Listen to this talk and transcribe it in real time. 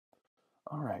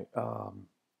All right,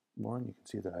 Lauren, you can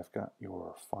see that I've got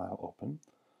your file open.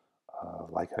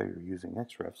 Like how you're using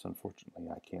XREFs, unfortunately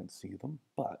I can't see them,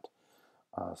 but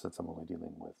since I'm only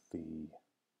dealing with the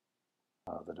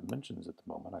dimensions at the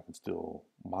moment, I can still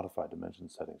modify dimension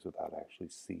settings without actually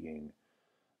seeing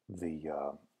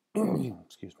the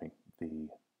excuse me, the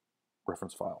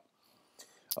reference file.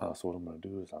 So what I'm going to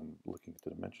do is I'm looking at the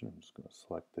dimension. I'm just going to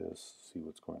select this, see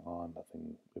what's going on.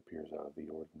 Nothing appears out of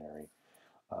the ordinary.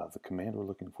 The command we're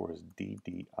looking for is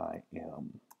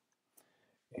DDIM.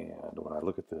 And when I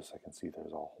look at this, I can see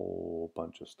there's a whole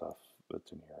bunch of stuff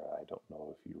that's in here I don't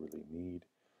know if you really need,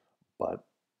 but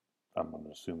I'm going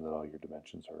to assume that all your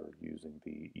dimensions are using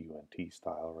the UNT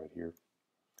style right here.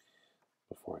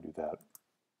 Before I do that,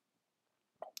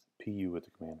 PU with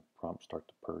the command prompt start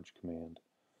the purge command.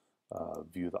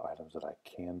 View the items that I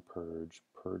can purge,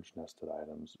 purge nested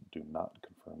items, do not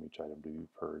confirm each item to be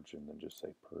purged, and then just say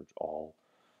purge all.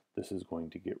 This is going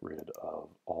to get rid of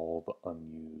all the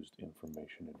unused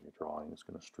information in your drawing. It's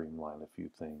going to streamline a few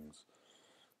things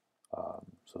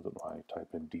so that when I type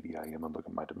in DDIM and look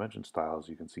at my dimension styles,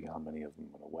 you can see how many of them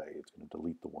went away. It's going to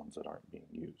delete the ones that aren't being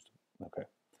used. Okay.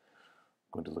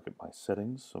 I'm going to look at my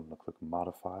settings, so I'm going to click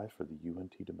Modify for the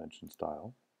UNT dimension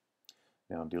style.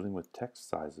 Now, in dealing with text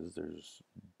sizes, there's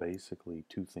basically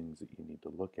two things that you need to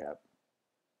look at,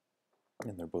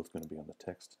 and they're both going to be on the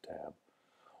Text tab.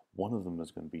 One of them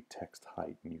is going to be text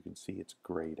height, and you can see it's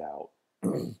grayed out.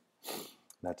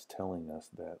 That's telling us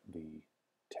that the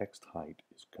text height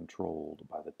is controlled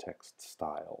by the text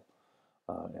style,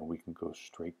 and we can go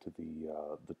straight to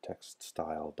the text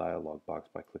style dialog box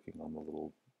by clicking on the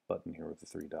little button here with the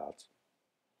three dots.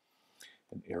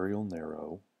 And Arial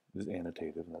narrow is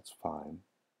annotated, and that's fine.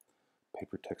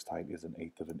 Paper text height is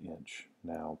 1/8 of an inch.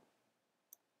 Now,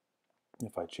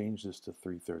 if I change this to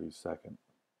 3/32,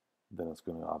 then it's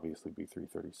going to obviously be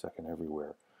 3/32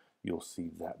 everywhere. You'll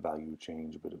see that value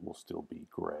change, but it will still be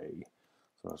gray.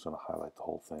 So I'm just going to highlight the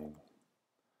whole thing.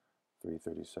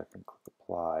 3/32, click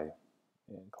apply,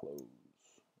 and close.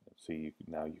 And see,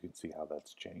 now you can see how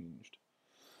that's changed.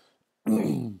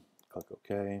 Click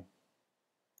OK.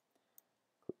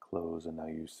 Click close, and now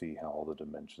you see how all the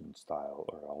dimension style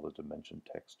or all the dimension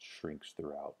text shrinks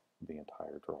throughout the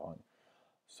entire drawing.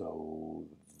 So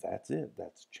that's it.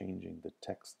 That's changing the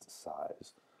text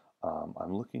size.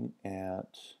 I'm looking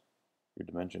at your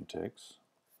dimension ticks.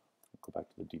 Go back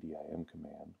to the DDIM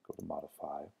command, go to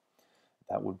modify.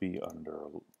 That would be under,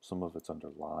 some of it's under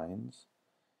lines,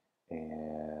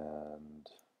 and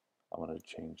I'm going to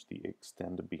change the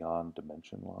extend beyond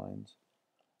dimension lines.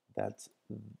 That's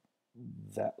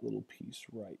that little piece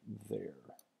right there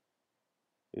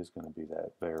is going to be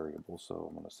that variable, so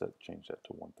I'm going to change that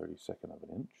to 1/32 of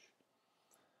an inch.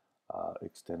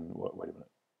 Wait a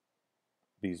minute.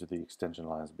 These are the extension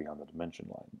lines beyond the dimension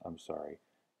line. I'm sorry,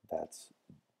 that's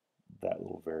that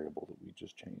little variable that we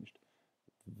just changed.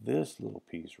 This little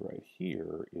piece right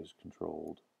here is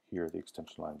controlled. Here, the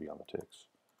extension line beyond the ticks.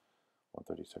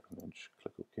 1/32 of an inch.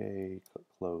 Click OK, click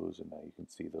close, and now you can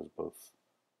see those both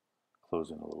close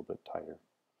in a little bit tighter.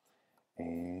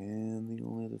 And the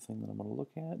only other thing that I'm going to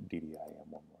look at, DDIM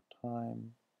one more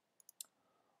time.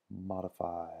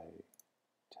 Modify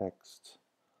text,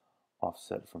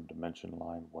 offset from dimension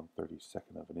line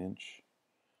 1/32 of an inch.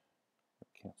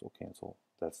 Cancel, cancel.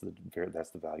 That's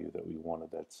the value that we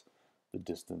wanted. That's the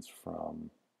distance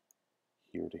from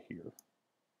here to here.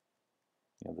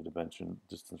 The dimension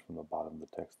distance from the bottom of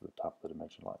the text to the top of the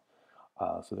dimension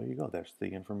line. So there you go. That's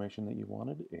the information that you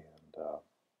wanted, and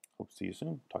hope to see you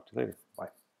soon. Talk to you later.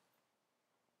 Bye.